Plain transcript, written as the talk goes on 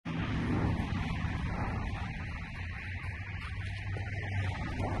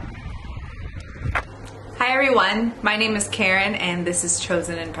Hi everyone, my name is Karen and this is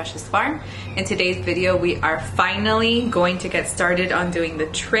Chosen and Precious Farm. In today's video we are finally going to get started on doing the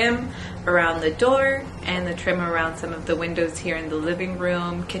trim around the door and the trim around some of the windows here in the living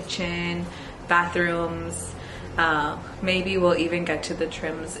room, kitchen, bathrooms. Maybe we'll even get to the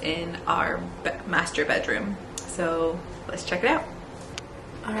trims in our master bedroom. So let's check it out.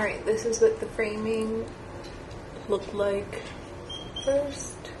 Alright, this is what the framing looked like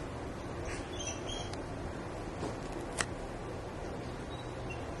first.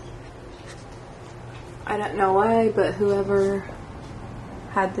 I don't know why, but whoever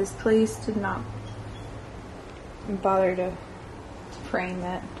had this place did not bother to frame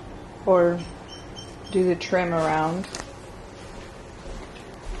it or do the trim around.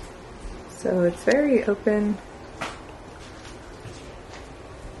 So it's very open.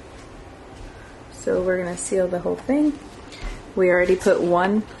 So we're gonna seal the whole thing. We already put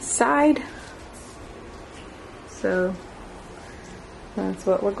one side, so that's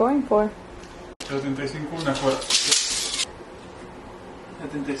what we're going for. 75 una cora.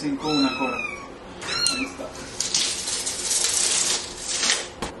 75 una cora. Ahí está.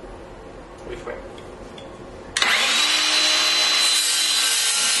 Ahí fue.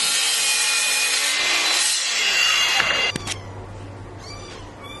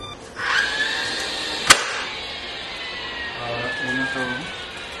 Ahora una cora.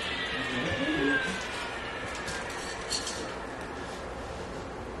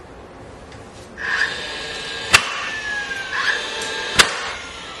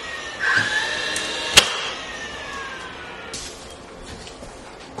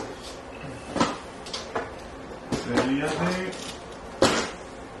 Sería de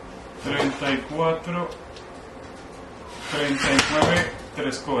 34, 39,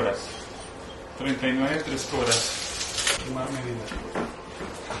 3 coras. 39, 3 coras. Más medida.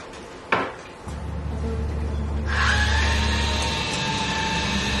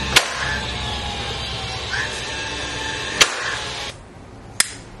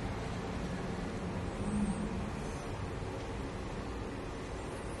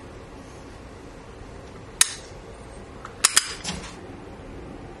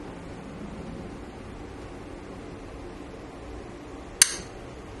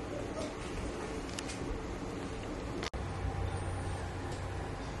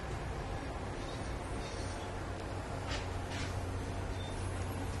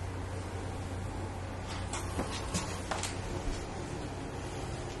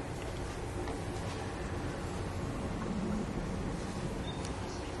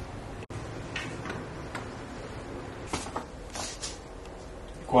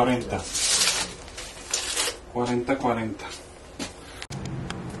 Cuarenta. 40.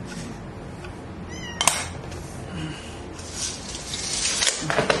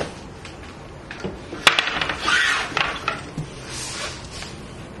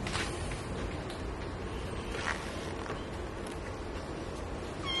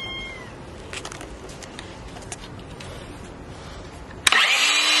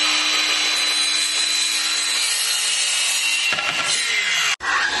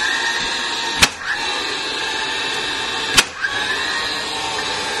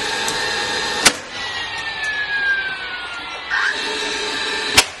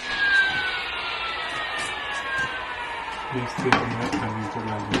 Y este también por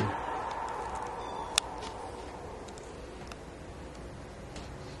la línea.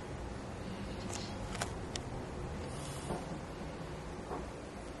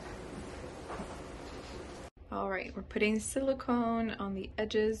 Alright, we're putting silicone on the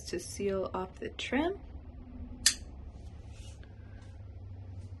edges to seal off the trim.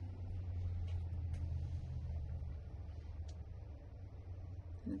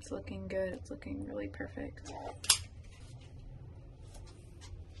 And it's looking good, it's looking really perfect.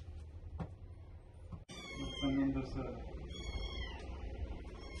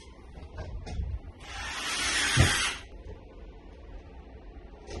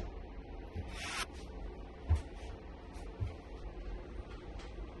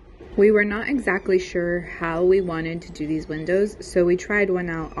 We were not exactly sure how we wanted to do these windows, so we tried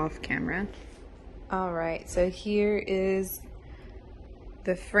one out off camera. Alright, so here is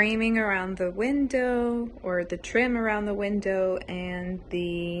the framing around the window, or the trim around the window, and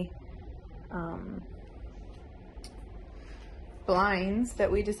the blinds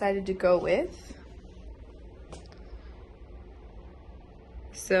that we decided to go with.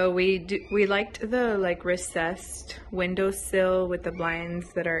 So we liked the recessed windowsill with the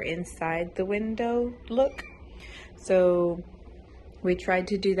blinds that are inside the window look. So we tried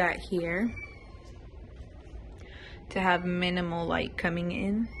to do that here to have minimal light coming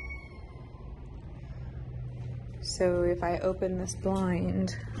in. So if I open this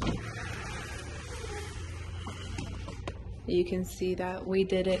blind, you can see that we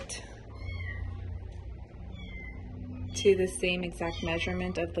did it to the same exact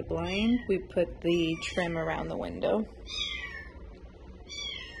measurement of the blind. We put the trim around the window.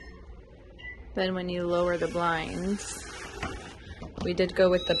 Then when you lower the blinds, we did go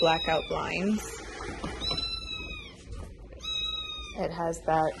with the blackout blinds. It has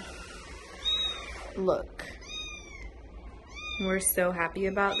that look. We're so happy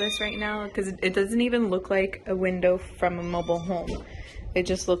about this right now because it doesn't even look like a window from a mobile home. It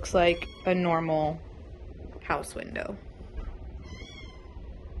just looks like a normal house window.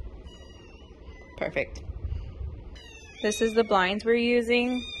 Perfect. This is the blinds we're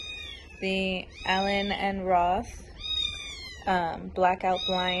using. The Allen and Roth blackout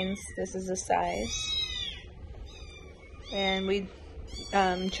blinds. This is the size. And we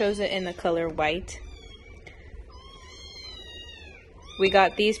chose it in the color white. We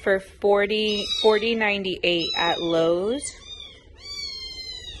got these for $40.98 at Lowe's.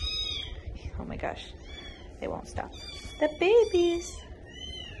 Oh my gosh, they won't stop. The babies.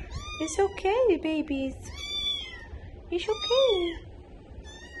 It's okay, babies. It's okay.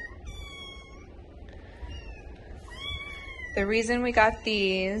 The reason we got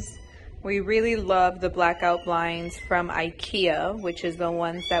these, we really love the blackout blinds from IKEA, which is the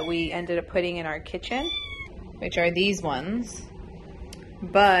ones that we ended up putting in our kitchen, which are these ones.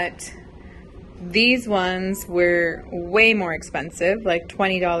 But these ones were way more expensive, like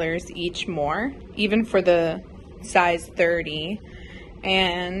 $20 each more, even for the size 30.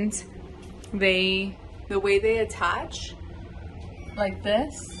 And the way they attach, like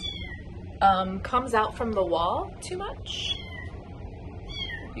this, comes out from the wall too much.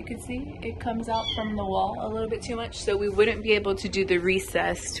 You can see it comes out from the wall a little bit too much, so we wouldn't be able to do the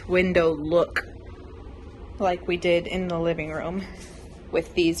recessed window look like we did in the living room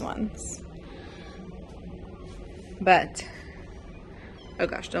with these ones. But, oh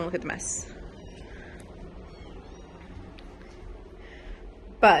gosh, don't look at the mess.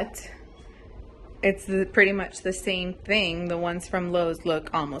 But it's pretty much the same thing. The ones from Lowe's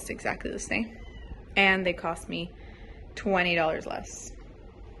look almost exactly the same. And they cost me $20 less.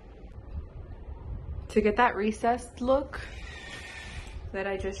 To get that recessed look that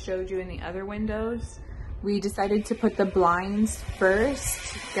I just showed you in the other windows, we decided to put the blinds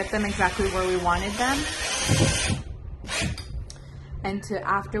first, get them exactly where we wanted them. And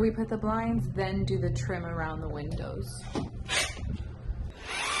after we put the blinds, then do the trim around the windows.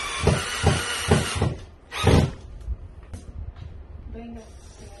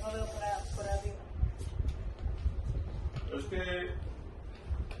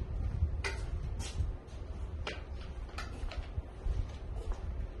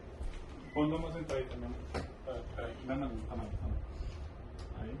 Ponlo más sentadito, ¿no? La mano.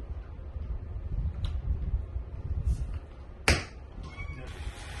 Ahí.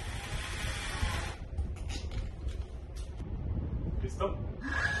 ¿Listo?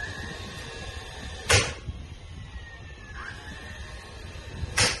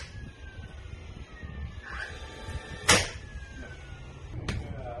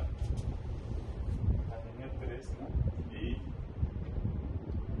 La línea 3, ¿no? Y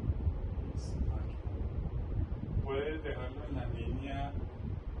puedes dejarlo en la línea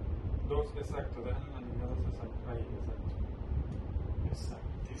 2, exacto, déjalo en la línea 2, exacto, ahí, exacto,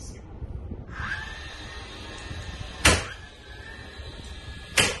 exactísimo.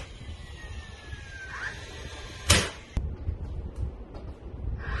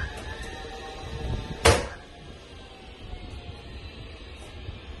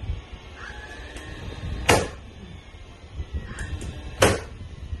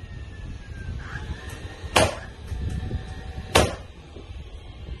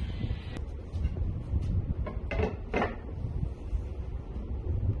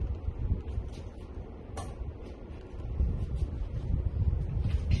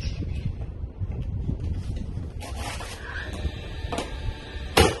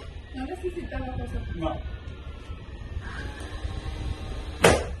 No.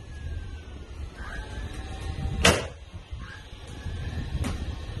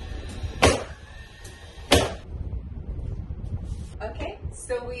 Okay,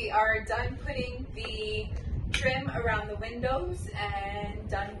 so we are done putting the trim around the windows and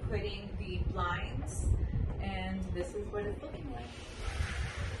done putting the blinds, and this is what it's looking like.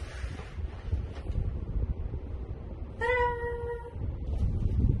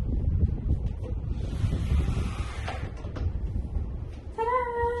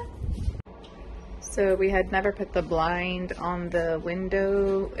 So we had never put the blind on the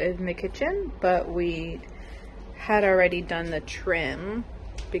window in the kitchen, but we had already done the trim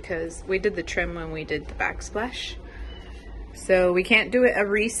because we did the trim when we did the backsplash. So we can't do it a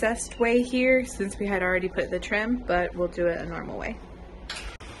recessed way here since we had already put the trim, but we'll do it a normal way.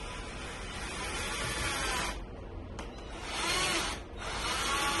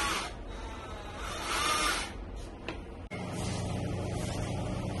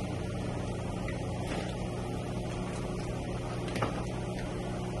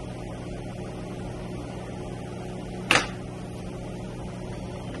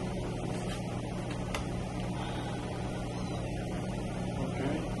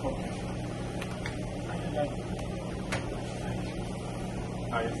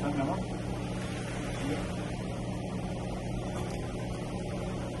 Ahí está, mi amor.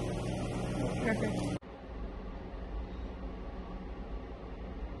 Perfect.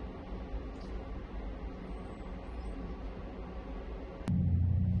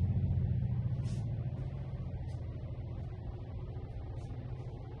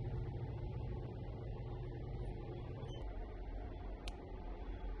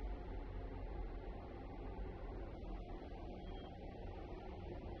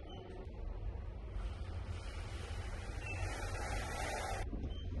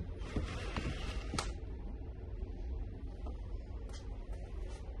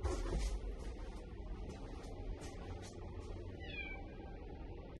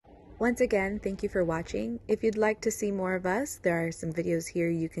 Once again, thank you for watching. If you'd like to see more of us, there are some videos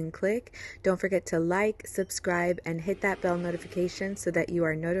here you can click. Don't forget to like, subscribe, and hit that bell notification so that you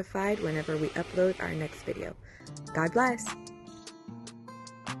are notified whenever we upload our next video. God bless!